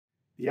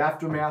The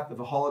aftermath of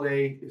a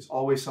holiday is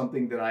always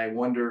something that I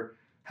wonder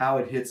how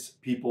it hits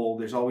people.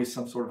 There's always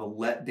some sort of a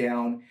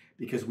letdown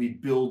because we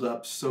build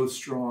up so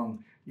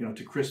strong,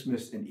 to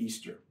Christmas and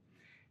Easter.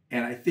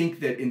 And I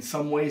think that in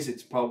some ways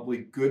it's probably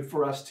good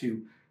for us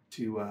to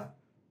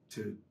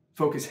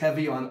focus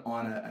heavy on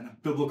a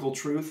biblical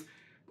truth,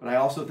 but I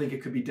also think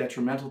it could be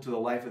detrimental to the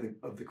life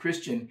of the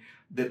Christian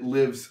that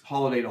lives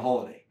holiday to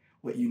holiday.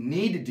 What you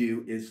need to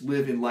do is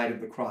live in light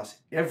of the cross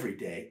every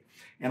day.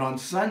 And on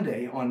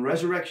Sunday, on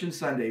Resurrection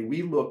Sunday,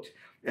 we looked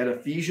at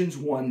Ephesians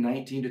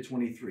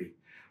 1:19-23.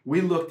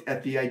 We looked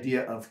at the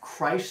idea of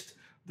Christ,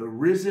 the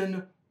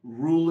risen,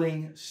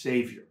 ruling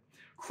Savior.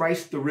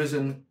 Christ, the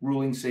risen,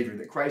 ruling Savior.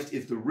 That Christ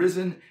is the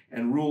risen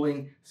and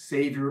ruling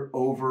Savior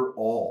over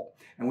all.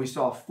 And we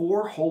saw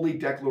 4 holy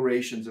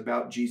declarations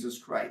about Jesus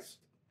Christ.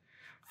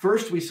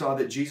 First, we saw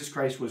that Jesus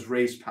Christ was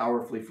raised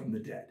powerfully from the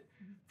dead.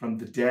 From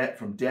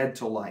dead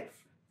to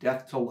life,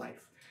 death to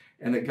life.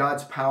 And that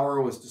God's power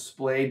was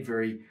displayed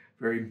very,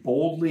 very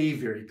boldly,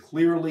 very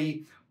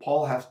clearly.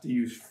 Paul has to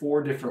use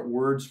 4 different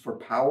words for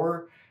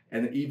power,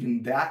 and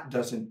even that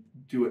doesn't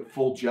do it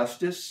full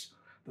justice.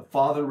 The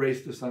Father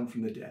raised the Son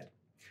from the dead.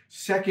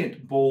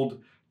 Second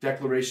bold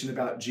declaration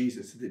about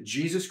Jesus, that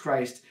Jesus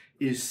Christ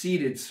is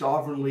seated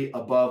sovereignly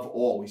above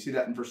all. We see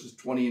that in verses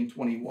 20 and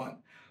 21,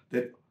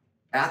 that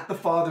at the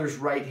Father's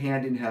right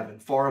hand in heaven,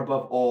 far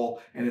above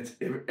all, and it's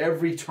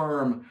every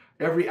term,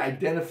 every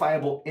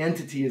identifiable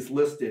entity is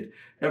listed,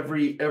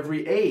 every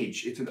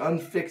age. It's an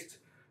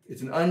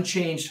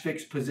unchanged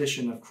fixed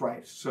position of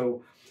Christ.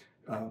 So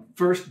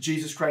first,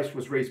 Jesus Christ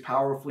was raised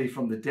powerfully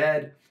from the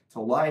dead to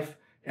life,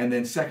 and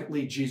then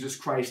secondly, Jesus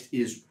Christ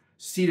is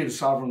seated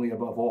sovereignly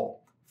above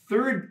all.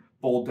 Third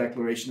bold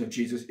declaration of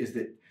Jesus is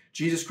that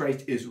Jesus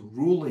Christ is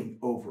ruling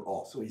over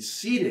all. So he's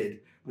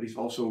seated, but he's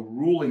also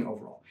ruling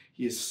over all.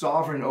 He is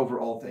sovereign over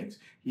all things.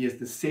 He is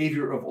the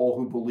Savior of all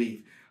who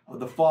believe.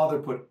 The Father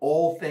put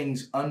all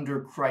things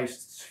under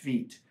Christ's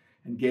feet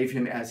and gave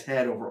him as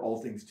head over all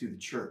things to the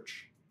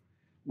church,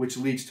 which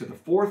leads to the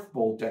fourth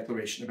bold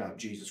declaration about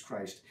Jesus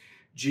Christ.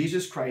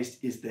 Jesus Christ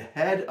is the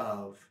head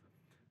of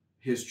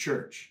his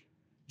church.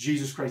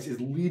 Jesus Christ is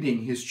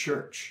leading his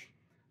church.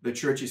 The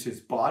church is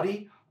his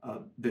body.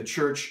 The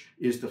church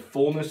is the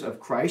fullness of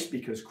Christ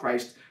because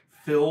Christ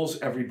fills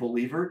every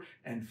believer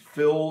and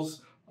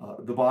fills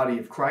the body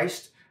of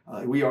Christ.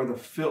 We are the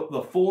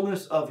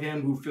fullness of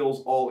him who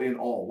fills all in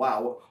all.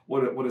 Wow,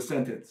 what a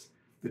sentence.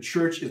 The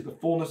church is the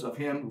fullness of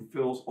him who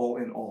fills all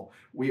in all.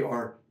 We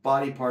are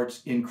body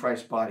parts in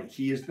Christ's body.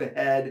 He is the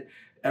head.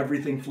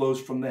 Everything flows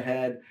from the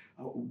head.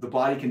 The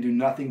body can do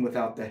nothing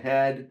without the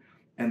head.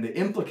 And the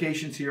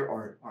implications here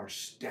are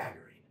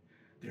staggering.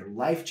 They're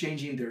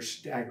life-changing. They're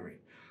staggering.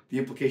 The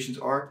implications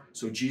are,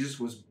 so Jesus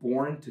was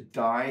born to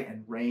die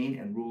and reign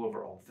and rule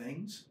over all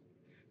things.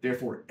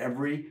 Therefore,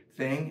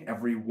 everything,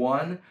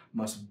 everyone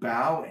must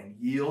bow and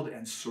yield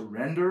and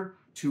surrender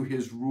to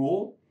his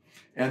rule,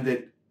 and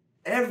that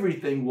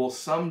everything will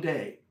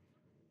someday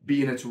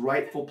be in its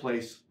rightful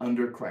place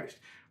under Christ.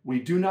 We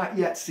do not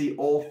yet see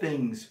all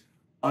things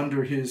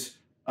under his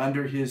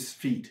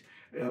feet.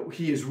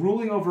 He is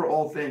ruling over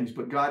all things,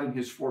 but God in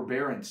his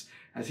forbearance,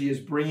 as he is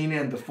bringing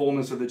in the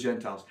fullness of the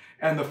Gentiles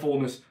and the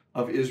fullness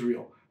of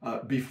Israel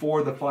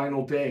before the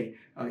final day,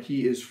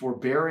 he is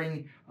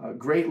forbearing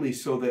greatly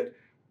so that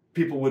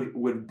people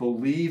would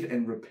believe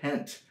and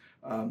repent.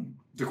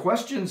 The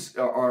questions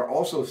are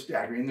also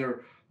staggering.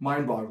 They're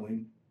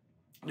mind-boggling.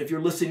 If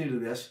you're listening to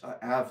this,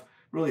 I have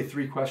really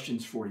 3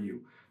 questions for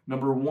you.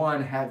 Number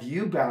 1, have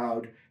you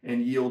bowed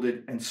and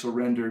yielded and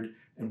surrendered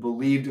and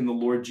believed in the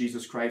Lord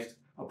Jesus Christ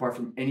apart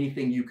from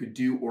anything you could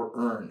do or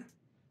earn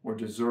or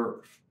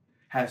deserve?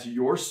 Has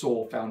your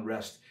soul found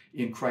rest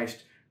in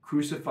Christ,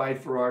 crucified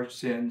for our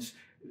sins,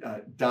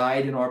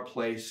 died in our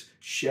place,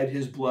 shed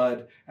his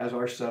blood as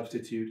our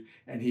substitute,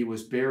 and he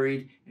was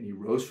buried, and he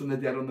rose from the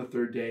dead on the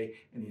 3rd day,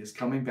 and he is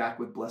coming back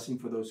with blessing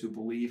for those who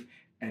believe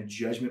and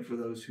judgment for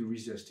those who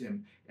resist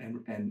him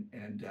and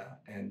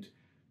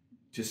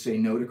just say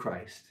no to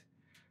Christ?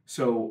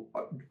 So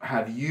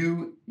have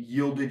you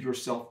yielded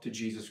yourself to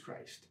Jesus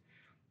Christ?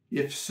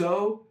 If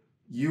so,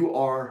 you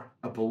are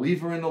a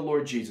believer in the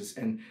Lord Jesus.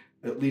 And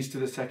that leads to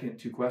the second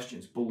 2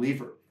 questions.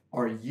 Believer,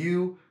 are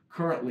you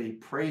currently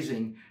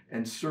praising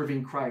and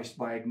serving Christ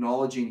by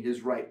acknowledging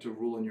his right to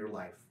rule in your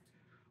life?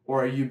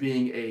 Or are you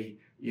being a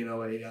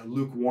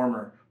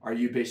lukewarmer? Are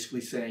you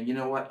basically saying, you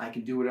know what, I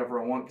can do whatever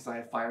I want because I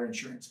have fire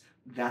insurance?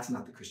 That's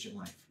not the Christian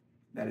life.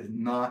 That is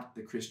not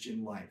the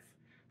Christian life.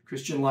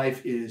 Christian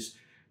life is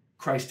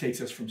Christ takes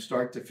us from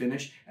start to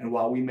finish, and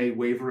while we may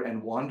waver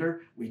and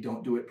wander, we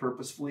don't do it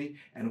purposefully,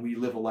 and we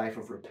live a life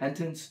of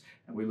repentance,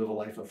 and we live a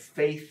life of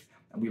faith,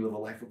 and we live a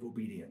life of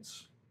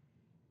obedience.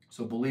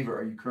 So believer,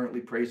 are you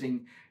currently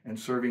praising and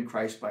serving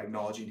Christ by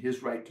acknowledging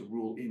his right to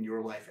rule in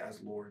your life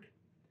as Lord?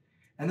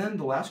 And then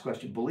the last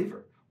question,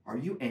 believer, are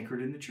you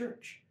anchored in the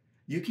church?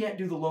 You can't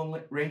do the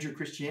Lone Ranger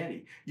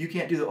Christianity. You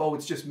can't do the, oh,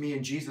 it's just me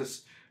and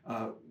Jesus,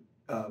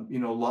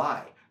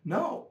 lie.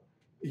 No,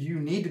 you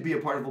need to be a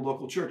part of a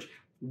local church.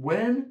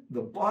 When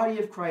the body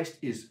of Christ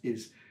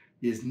is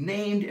is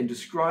named and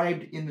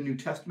described in the New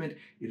Testament,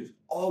 it is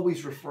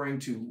always referring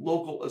to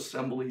local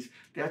assemblies.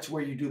 That's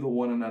where you do the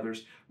one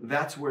another's.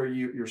 That's where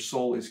your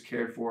soul is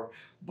cared for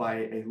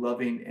by a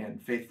loving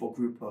and faithful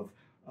group of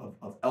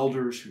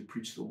elders who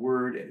preach the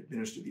word and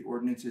administer the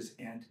ordinances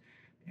and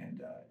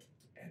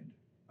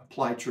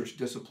apply church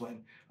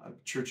discipline,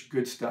 church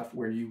good stuff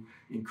where you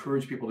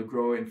encourage people to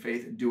grow in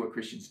faith and do what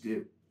Christians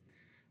do.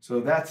 So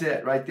that's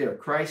it right there.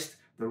 Christ,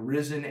 the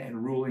risen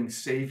and ruling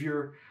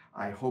Savior.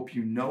 I hope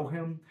you know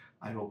him.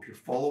 I hope you're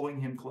following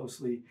him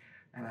closely,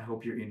 and I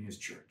hope you're in his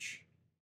church.